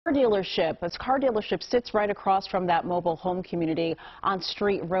dealership. This car dealership sits right across from that mobile home community on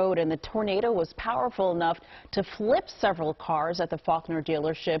Street Road, and the tornado was powerful enough to flip several cars at the Faulkner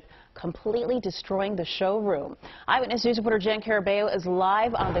dealership, completely destroying the showroom. Eyewitness News reporter Jen Carabeo is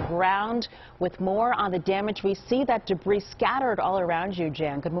live on the ground with more on the damage. We see that debris scattered all around you,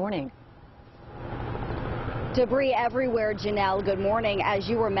 Jan. Good morning. Debris everywhere, Janelle. Good morning. As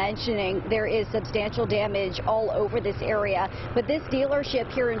you were mentioning, there is substantial damage all over this area. But this dealership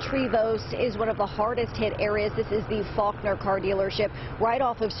here in Trevose is one of the hardest hit areas. This is the Faulkner car dealership right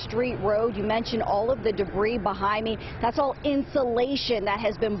off of Street Road. You mentioned all of the debris behind me. That's all insulation that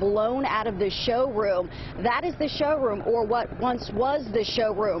has been blown out of the showroom. That is the showroom, or what once was the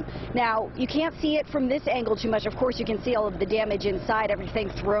showroom. Now, you can't see it from this angle too much. Of course, you can see all of the damage inside, everything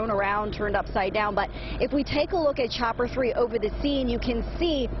thrown around, turned upside down. But if we take a look at Chopper 3 over the scene, you can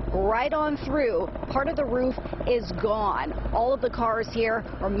see right on through, part of the roof is gone. All of the cars here,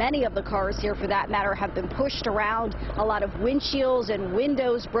 or many of the cars here for that matter, have been pushed around. A lot of windshields and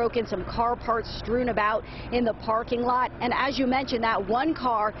windows broken, some car parts strewn about in the parking lot. And as you mentioned, that one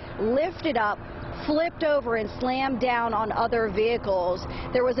car lifted up, flipped over and slammed down on other vehicles.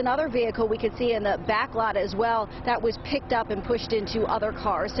 There was another vehicle we could see in the back lot as well that was picked up and pushed into other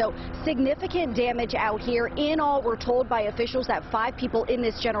cars. So significant damage out here. In all, we're told by officials that 5 people in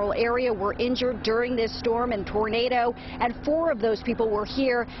this general area were injured during this storm and tornado, and 4 of those people were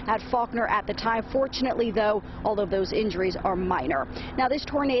here at Faulkner at the time. Fortunately, though, all of those injuries are minor. Now, this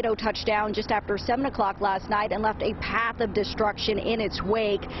tornado touched down just after 7 o'clock last night and left a path of destruction in its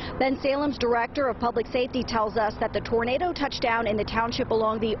wake. Ben Salem's director of Public Safety tells us that the tornado touched down in the township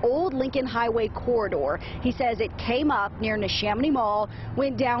along the old Lincoln Highway corridor. He says it came up near Neshaminy Mall,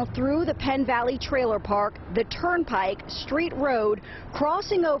 went down through the Penn Valley Trailer Park, the Turnpike, Street Road,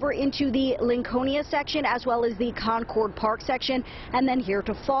 crossing over into the Lincolnia section as well as the Concord Park section, and then here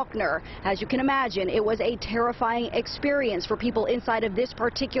to Faulkner. As you can imagine, it was a terrifying experience for people inside of this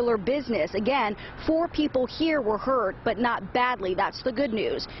particular business. Again, 4 people here were hurt, but not badly. That's the good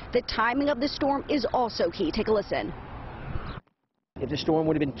news. The timing of the storm is also key. Take a listen. If the storm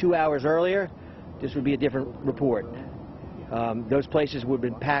would have been 2 hours earlier, this would be a different report. Those places would have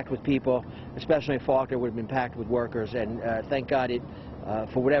been packed with people, especially in Faulkner, would have been packed with workers, and thank God it,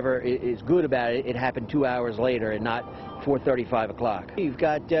 for whatever is good about it, it happened 2 hours later and not 4:30, 5 o'clock. You've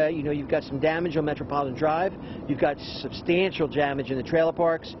got, you've got some damage on Metropolitan Drive. You've got substantial damage in the trailer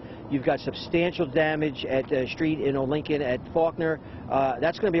parks. You've got substantial damage at Street in Old Lincoln at Faulkner.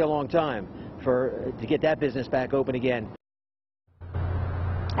 That's going to be a long time to get that business back open again.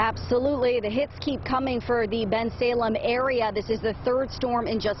 Absolutely. The hits keep coming for the Ben Salem area. This is the 3rd storm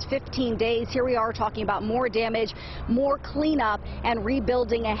in just 15 days. Here we are talking about more damage, more cleanup, and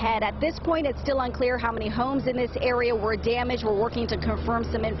rebuilding ahead. At this point, it's still unclear how many homes in this area were damaged. We're working to confirm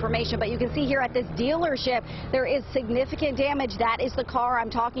some information, but you can see here at this dealership, there is significant damage. That is the car I'm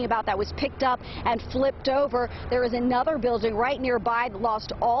talking about that was picked up and flipped over. There is another building right nearby that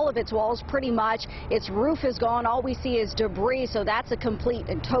lost all of its walls pretty much. Its roof is gone. All we see is debris, so that's a complete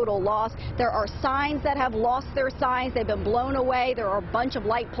and total loss. There are signs that have lost their signs. They've been blown away. There are a bunch of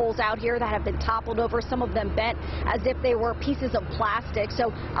light poles out here that have been toppled over, some of them bent as if they were pieces of plastic.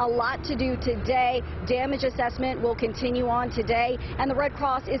 So a lot to do today. Damage assessment will continue on today, and the Red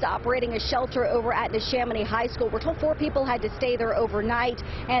Cross is operating a shelter over at Neshaminy High School. We're told 4 people had to stay there overnight,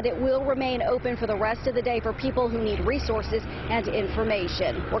 and it will remain open for the rest of the day for people who need resources and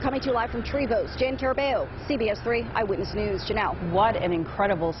information. We're coming to you live from Trevose. Jen Carabeo, CBS 3 Eyewitness News. Janelle. What an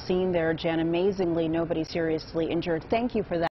incredible scene there, Jen. Amazingly, nobody seriously injured. Thank you for that.